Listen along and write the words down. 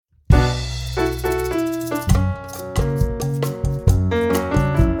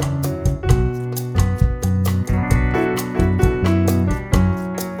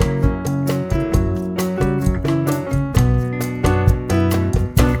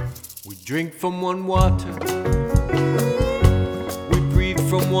drink from one water, we breathe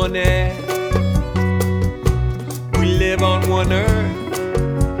from one air, we live on one earth,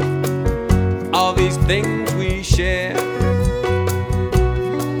 all these things we share.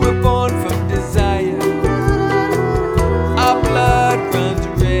 We're born from desire, our blood runs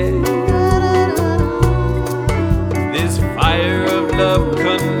red. This fire of love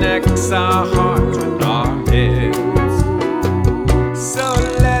connects our hearts with our heads. So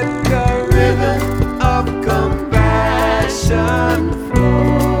let the river of compassion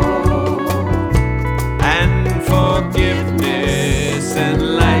flow, and forgiveness and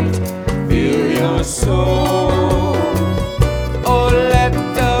light fill your soul. Oh, let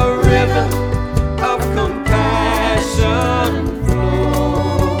the river of compassion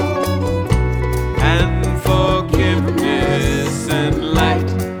flow, and forgiveness and light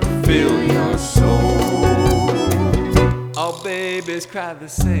fill your soul. All babies cry the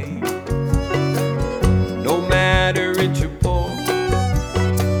same, no matter inch or bore.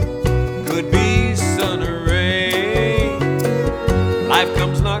 Could be sun or rain, life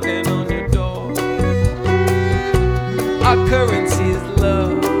comes knocking on your door. Our currency is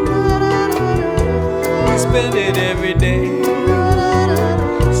love, we spend it every day.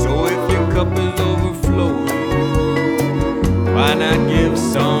 So if your cup is overflowing, why not give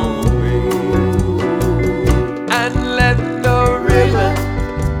some away? And let the river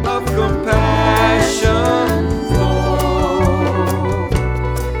of compassion flow,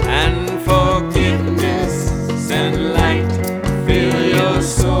 and forgiveness and light fill your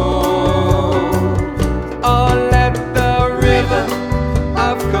soul. Oh, let the river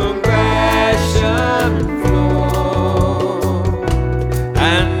of compassion flow,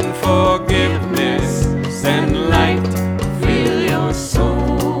 and forgiveness and light fill your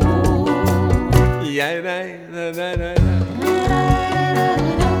soul. Yeah, da, da, da, da.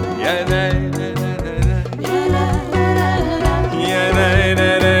 Yeah, da, da, da, da, da. Yeah, da, da,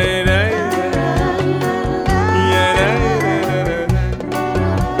 da, da, da. Yeah, da, da, da, da.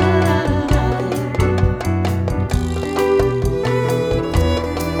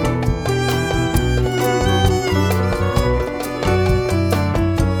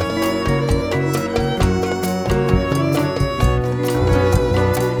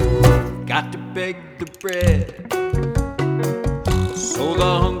 Got to bake the bread so the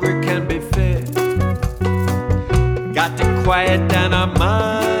hungry can be fed. Got to quiet down our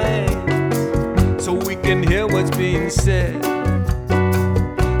minds so we can hear what's being said.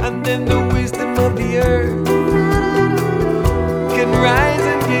 And then the wisdom of the earth can rise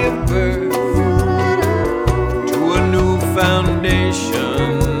and give birth